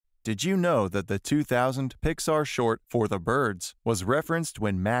Did you know that the 2000 Pixar short For the Birds was referenced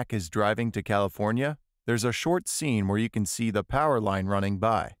when Mack is driving to California? There's a short scene where you can see the power line running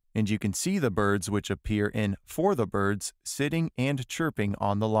by, and you can see the birds which appear in For the Birds sitting and chirping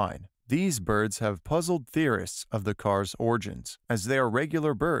on the line. These birds have puzzled theorists of the car's origins, as they are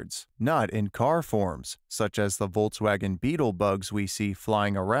regular birds, not in car forms, such as the Volkswagen Beetle bugs we see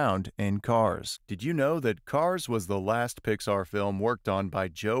flying around in Cars. Did you know that Cars was the last Pixar film worked on by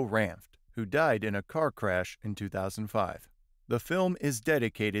Joe Ranft, who died in a car crash in 2005? The film is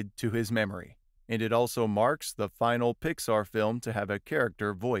dedicated to his memory, and it also marks the final Pixar film to have a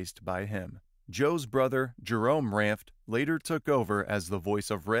character voiced by him. Joe's brother, Jerome Ranft, later took over as the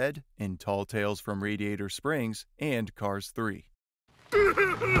voice of Red in Tall Tales from Radiator Springs and Cars 3.